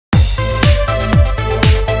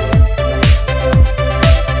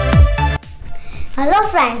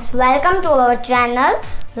Hello friends, welcome to our channel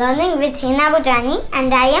Learning with Butani,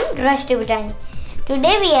 and I am Drashti Butani.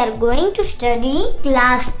 Today we are going to study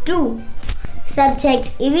Class 2, Subject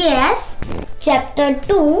EVS Chapter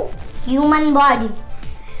 2, Human Body.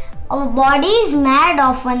 Our body is made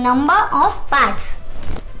of a number of parts.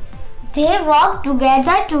 They work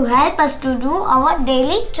together to help us to do our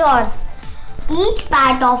daily chores. Each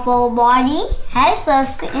part of our body helps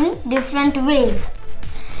us in different ways.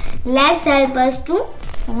 Legs help us to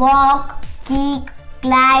walk, kick,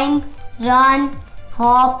 climb, run,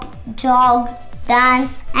 hop, jog,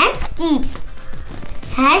 dance and skip.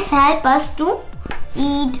 Hands help us to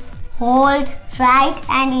eat, hold, write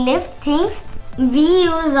and lift things. We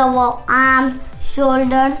use our arms,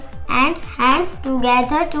 shoulders and hands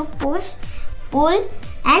together to push, pull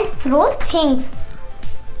and throw things.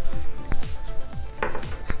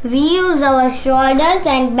 We use our shoulders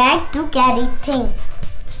and back to carry things.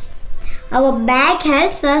 Our back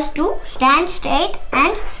helps us to stand straight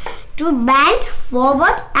and to bend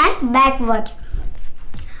forward and backward.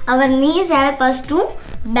 Our knees help us to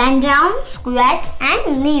bend down, squat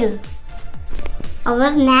and kneel.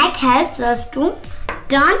 Our neck helps us to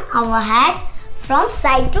turn our head from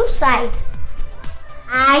side to side.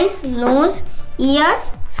 Eyes, nose,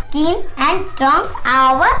 ears, skin and tongue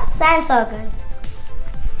are our sense organs.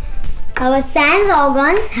 Our sense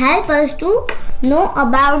organs help us to know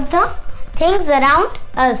about the things around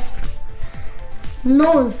us.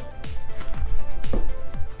 Nose.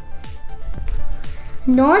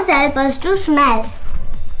 Nose helps us to smell.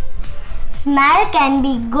 Smell can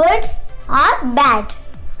be good or bad.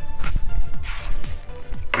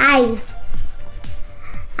 Eyes.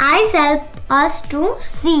 Eyes help us to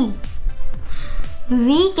see.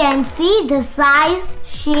 We can see the size,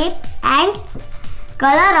 shape and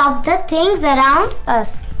color of the things around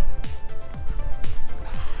us.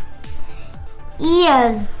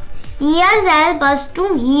 Ears. Ears help us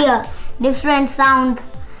to hear different sounds.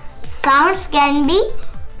 Sounds can be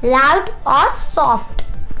loud or soft.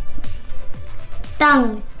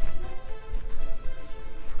 Tongue.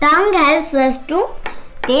 Tongue helps us to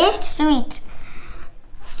taste sweet,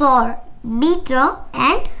 sour, bitter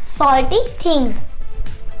and salty things.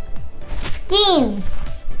 Skin.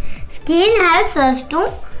 Skin helps us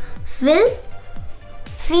to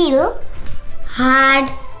feel hard,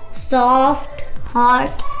 soft,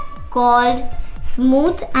 hot, cold,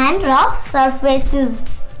 smooth and rough surfaces.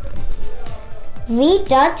 We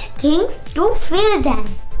touch things to feel them.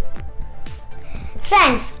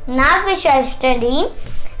 Friends, now we shall study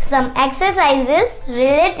some exercises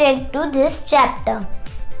related to this chapter.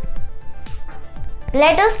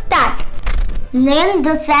 Let us start. Name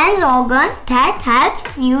the sense organ that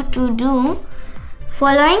helps you to do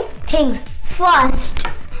following things. First,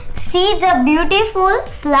 see the beautiful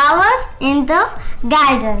flowers in the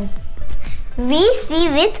garden. We see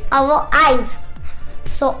with our eyes.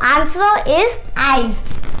 So answer is eyes.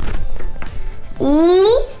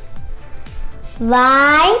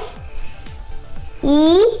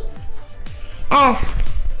 EYES.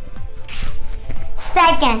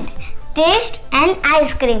 Second, taste an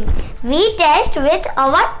ice cream. We taste with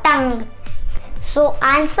our tongue. So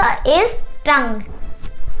answer is tongue.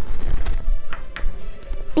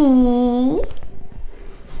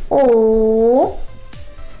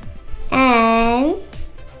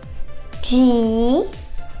 TONGUE.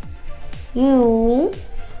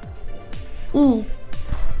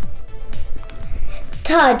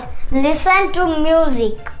 Third, listen to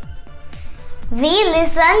music. We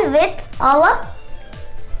listen with our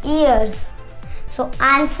ears. So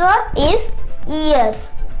answer is ears.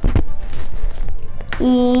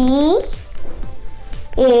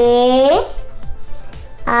 EARS.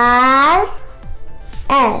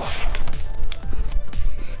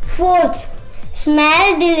 Fourth,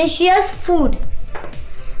 smell delicious food.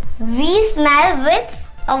 We smell with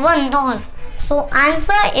our nose. So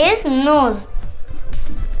answer is nose.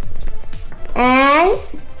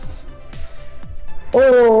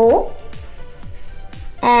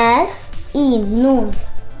 NOSE, nose.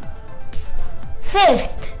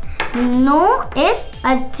 Fifth, know if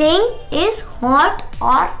a thing is hot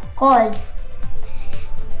or cold.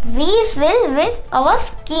 We feel with our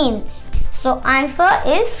skin. So answer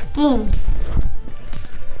is skin.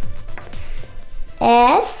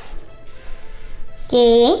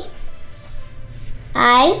 SKIN.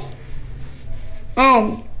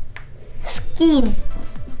 Skin.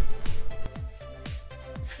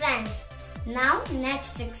 Friends, now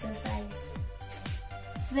next exercise.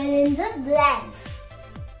 Fill in the blanks.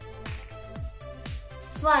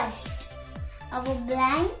 First, our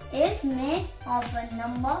blank is made of a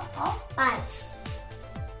number of parts.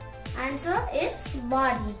 Answer is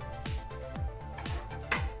body.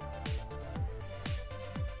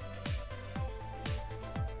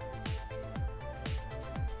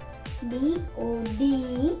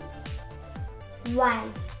 B-O-D-Y.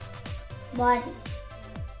 Body.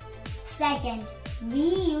 Second, we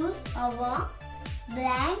use our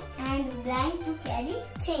blank and blank to carry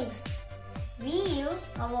things. We use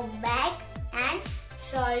our back and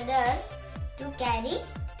shoulders to carry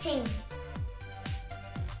things.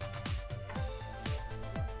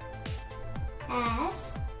 S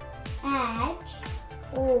H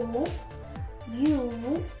O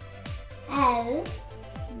U L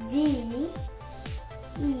D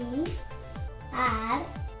E R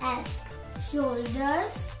S.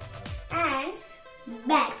 Shoulders and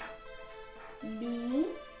back. B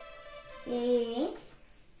A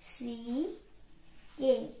C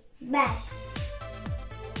K. Back.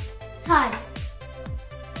 Third,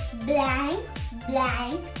 blank,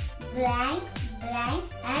 blank, blank, blank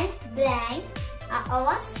and blank are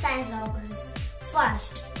our sense organs.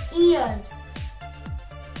 First, ears.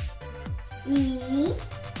 E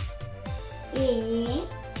A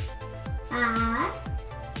R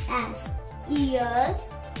S. Ears.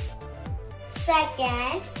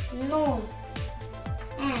 Second, nose.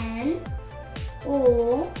 N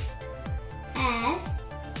O S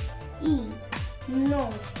E.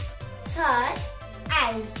 Nose. Third,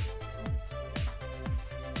 eyes.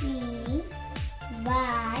 E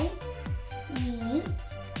Y E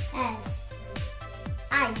S.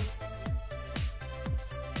 Eyes.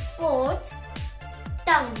 Fourth,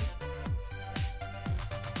 tongue.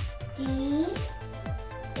 T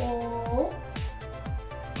O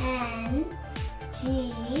N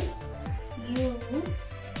G U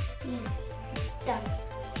E. Tongue.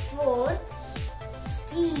 Fourth,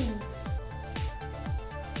 skin.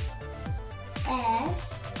 S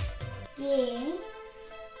K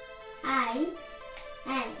I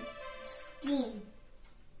N. Skin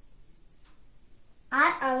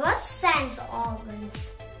are our sense organs.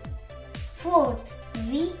 Fourth,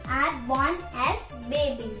 we are born as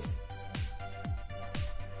babies.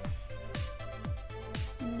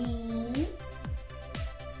 B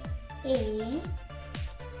A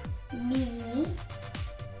B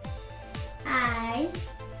I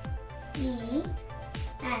E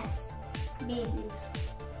S. Babies.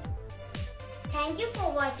 Thank you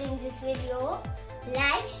for watching this video.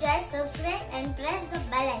 Like, share, subscribe and press the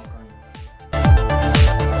bell icon.